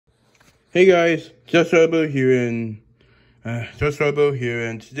Hey guys, JusJarBo here,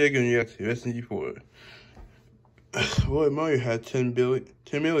 and today I'm gonna react to SMG4. Boy, Mario had $10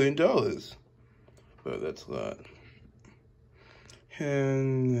 million, but that's a lot.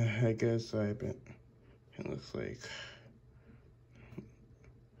 And I guess it looks like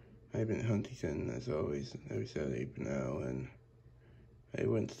I've been hunting as always every Saturday now, and I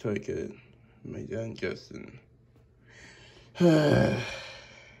went to Target. My dad Justin.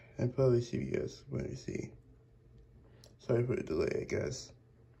 I'll probably see you guys when I see. Sorry for the delay, I guess.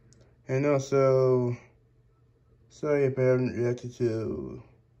 And also, sorry if I haven't reacted to.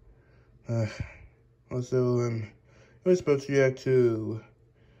 I was supposed to react to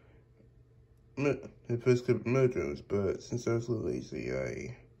the first clip of Murders, but since I was a little lazy,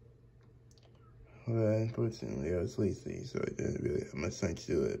 unfortunately I was lazy, so I didn't really have much time to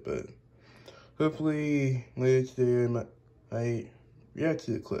do it. But hopefully later today I react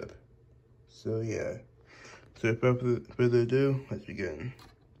to the clip. So yeah. So without further ado, let's begin.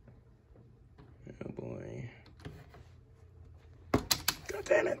 Oh boy. God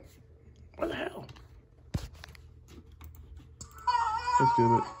damn it. What the hell? Let's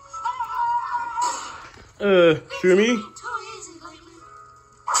do it. Furby?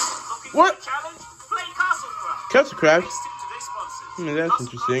 What? Castlecraft? That's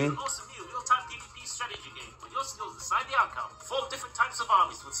interesting. Form different types of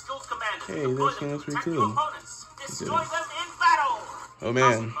armies with skilled commanders. Hey, that sounds pretty cool. Destroy them in battle. Oh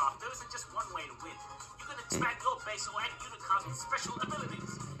man. There isn't just one way to win. You can expand your base or add unit cards with special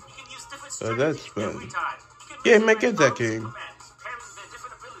abilities. You can use different strategies every time. Yeah, I might get that game. Pairing their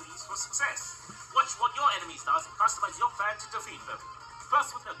different abilities for success. Watch what your enemies does and customize your plan to defeat them. Plus,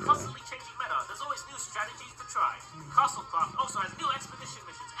 with the constantly changing meta, there's always new strategies to try. Castlecraft also has new expedition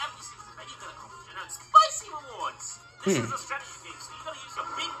missions every season that you can accomplish and earn spicy rewards. This is a strategy game, so you gotta use your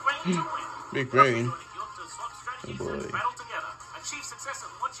big brain to win. Big brain. To swap strategies Oh boy. and battle together. Achieve success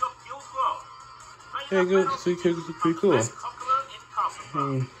and watch your fuel grow. Hey, good. So characters look pretty cool.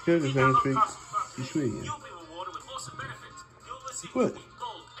 Character sounds pretty sweet. You'll be rewarded with awesome benefits. You'll receive What?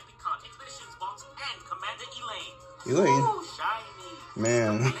 gold, epic card, expeditions box, and Commander Elaine. Elaine? Ooh, shiny.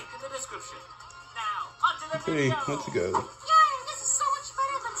 Man. Link in the description. Now, onto the Hey, video. let's go. Yay, this is so much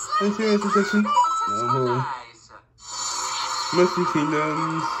better than slime. Into section. Oh, Nice. Mushroom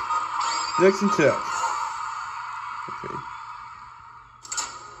Kingdoms. Next in tech. Okay.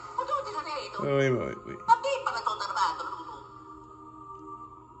 Oh, wait.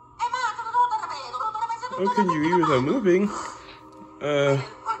 How can you eat without moving?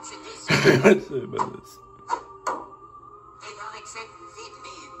 Let's say about this.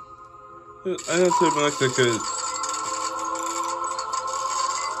 I don't say about that good.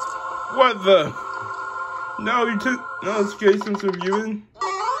 What the? No, you took. No, it's Jason's reviewing.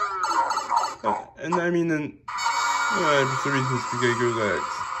 And I mean, for some reason, it's because your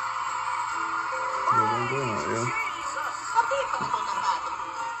legs.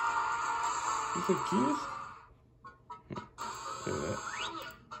 Is it keys?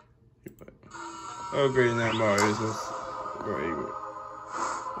 Oh, great, now Mario is this. Right.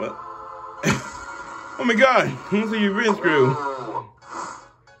 What? Oh my god! Looks like your brain screw.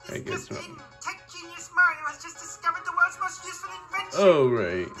 I guess so. Mario has just discovered the world's most useful invention. Oh,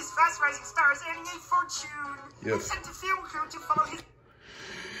 right. This fast-rising star is earning a fortune. Yep. We've sent a film crew to follow his...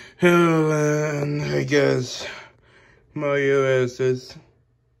 Oh, and I guess Mario has this,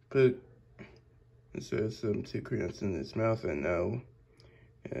 but it says some secrets in his mouth and now,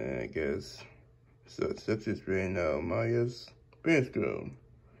 and I guess, so it's such his brain now. Mario's brain's grown.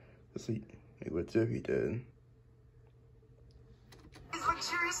 Let's see, like what Jeffy did. His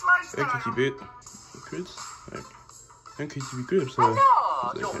luxurious lifestyle. I can keep it. Crits? I can keep it crib, so. Yo,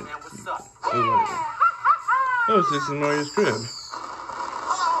 man, what's up? Oh, so this is Mario's crib.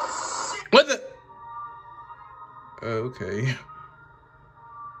 What the? Oh, okay.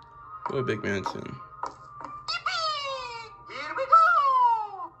 What a big mansion. Here we go.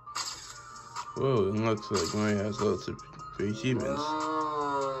 Whoa, it looks like Mario has lots of free achievements.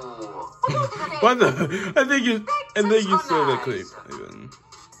 What the? I think you saw that clip. Even.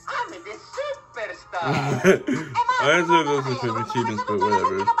 I'm in this superstar. I don't know if those are for achievements, but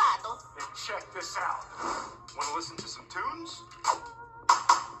whatever. Check this out. Want to listen to some tunes?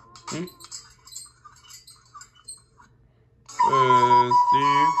 Steve.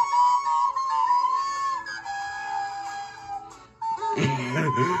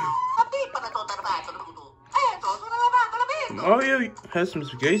 Mario has some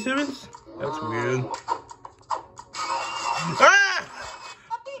spaghetti sevens? That's weird. Ah!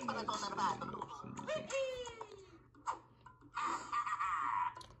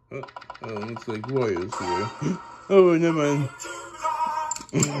 Oh, looks like Warriors here. Oh, never mind.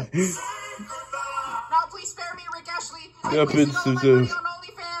 Now please spare me, Rick Ashley. Yeah, Wasted all my money on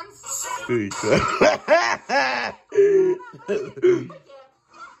OnlyFans.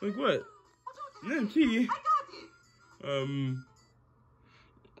 Like what? NFT? I got it.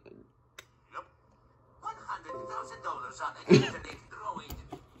 Yep. $100,000 on an internet drawing.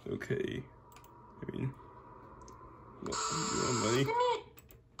 Okay. I mean, what, money?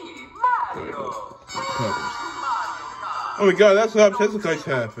 Mario. Oh my god, that's how Tesla guys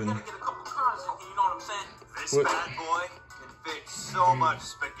happen. Gotta get a couple cars in here, you know what I'm saying? This What? bad boy can fit so much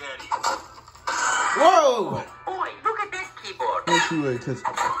spaghetti. Whoa! Boy, look at this keyboard. Let's see what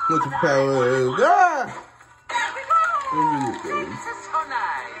Tesla. What's the power is? Ah! This is so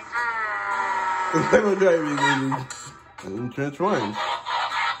nice. I'm driving and transformed.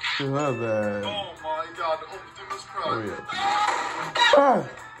 So how that? Oh my god, Optimus Prime. Oh yeah. Ah!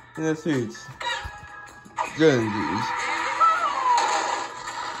 And the seats. Guns.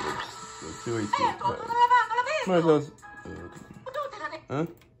 Let's see what you see. Might as well. Huh?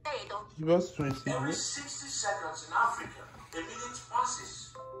 You lost 20 seconds. Every 60 seconds in Africa, a million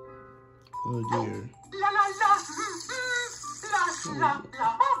spices. Oh dear. La la la. La la la.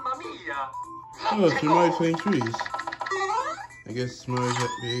 Mamma mia. Oh, it's Smiley's playing trees. I guess Smiley's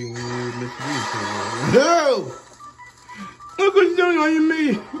being Mr. Beast. No! Look what's going on in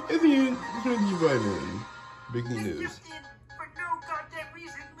me! It's you, vitamin. Breaking news. For no goddamn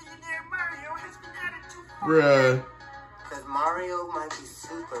reason, millionaire Mario has been added to. Bruh. Because Mario might be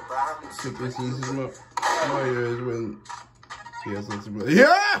super, but I'm So this is Mario is when he has lots of money.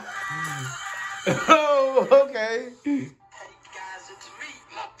 Yeah! Oh, okay. Hey guys, it's me,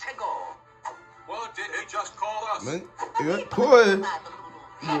 Tego. Well, did he just call us? Man, you got pulled.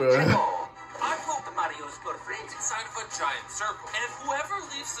 Bruh. I put the Mario's girlfriend inside of a giant circle, and whoever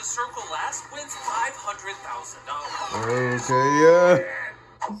leaves the circle last wins $500,000. Okay, yeah.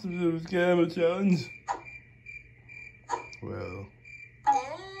 This is a scammer challenge. Well.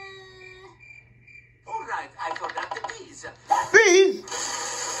 All right, I forgot the bees. Bees!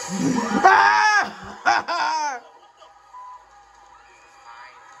 Ah!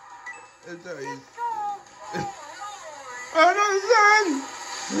 It's nice. Oh no, the sun!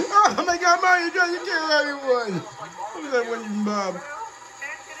 Oh my god, Mario trying to kill everyone! Look at that one, Bob.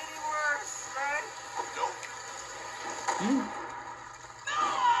 Can't get any worse, right? Nope.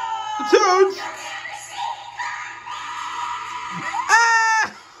 The Toads!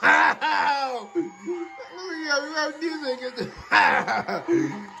 Ah! Look at we have music.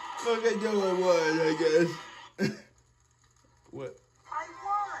 Okay, no one, I guess. What? I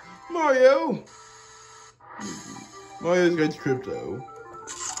won! Mario! Mario's got crypto.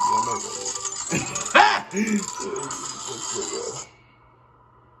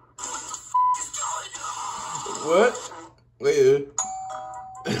 What? Later.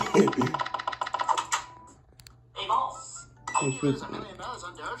 Hey, boss. What's this? $1 million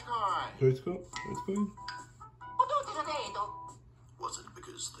on Dogecoin. Let's go. Let's go. Was it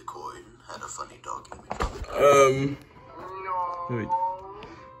because the coin had a funny dog image? Wait.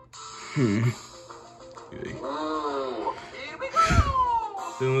 Okay. Here we go!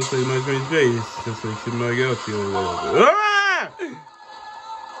 Still looks like my friend's face. Just like somebody else the other way. Ah!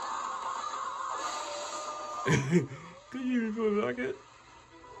 Could you even put a rocket?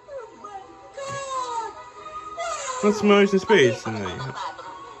 Let's Mars in space tonight.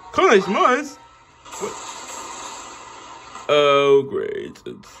 Colonize Mars? What? Oh, great.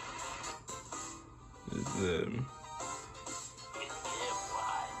 It's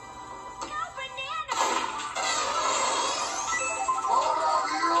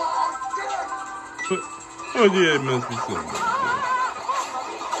oh yeah, it must be something.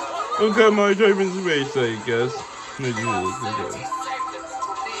 Okay, my driving space, I guess. Maybe it is, okay.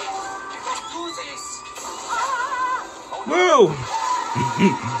 Whoa!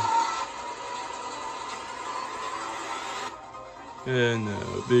 And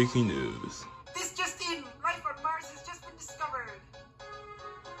now, breaking news. This just in. Life on Mars has just been discovered.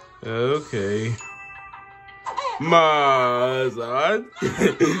 Okay. Marzad.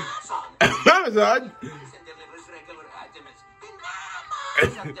 Marzad.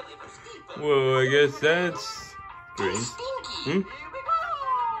 Well, I guess that's great. Hmm?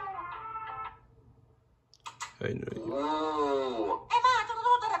 I know.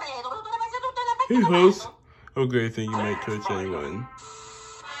 Hey, host. Oh, great thing you might touch anyone.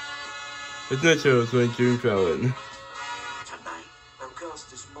 It's not so, it's like June Fallon. Tonight, our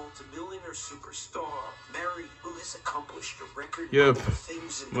guest is multimillionaire superstar Mary, who has accomplished a record Yep. number of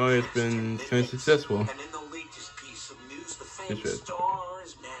things in the Mario's past been and kind of successful. And in the latest piece of news, the famous That's right. star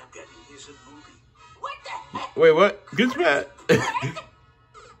is now television movie. What the heck? Wait, what? Good spat.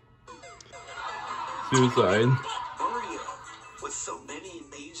 Suicide. Mario, with so many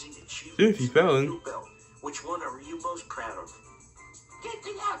amazing achievements. Dude, he fell in. Blue belt. Which one are you most proud of?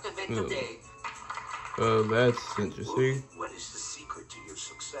 Getting out of it today. Oh, that's interesting. What is the secret to your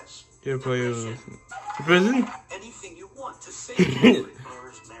success? Yeah, play the prison? Anything you want to say to me as far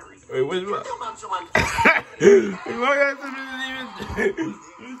as married. Wait, what's what? Come on, someone. Why got the even?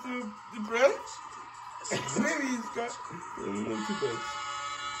 The bread? Maybe he's got two beds.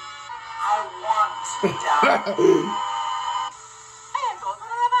 I want to die.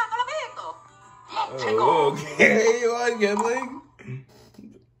 Oh, okay. You want gambling?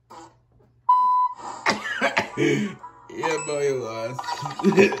 Yeah, boy, you lost.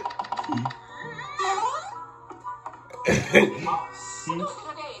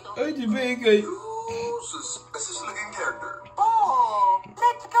 How'd you make it? Suspicious looking character. Oh,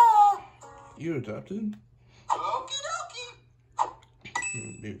 let's go. You're adopted? Okie dokie.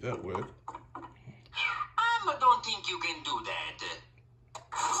 Maybe that worked. I don't think you can do that.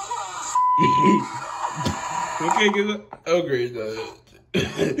 Okay, good. Oh, great. My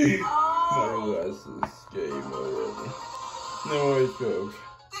glasses. Game over. No worries, folks.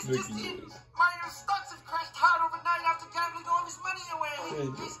 This just in. Mario's stocks have crashed hard overnight after gambling all his money away.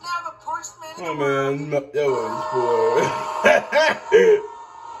 He's now the poorest man in Oh the world. man, that one's for.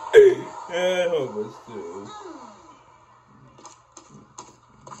 I hope it's too.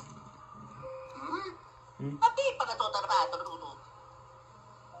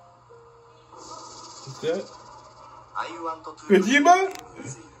 What's that? I want to Kojima?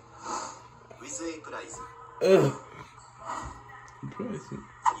 with a prize. Ugh. Surprising.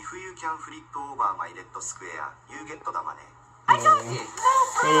 If you can flip over my red square, you get the money. Oh, I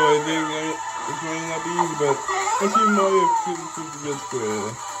think it might not be easy, but I see Mario couldn't flip the red square.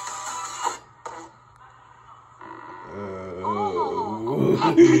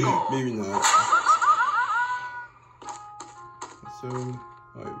 Maybe not. So, A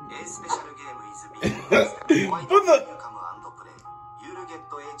special game is being presented. Why What don't the? you come and play? You'll get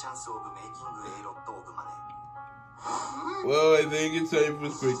a chance of making a lot of money. well, I think it's time for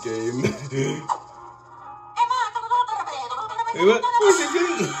Squid Game. Hey, what?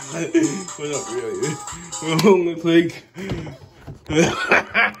 Well, not really. We're only like.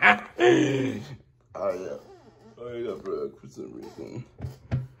 Oh, yeah. I got broke for some reason.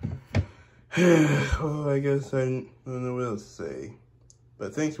 Well, I guess I don't know what else to say.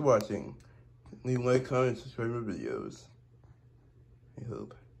 But thanks for watching. Leave a like, comment, subscribe my videos. I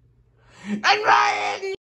hope. And Ryan!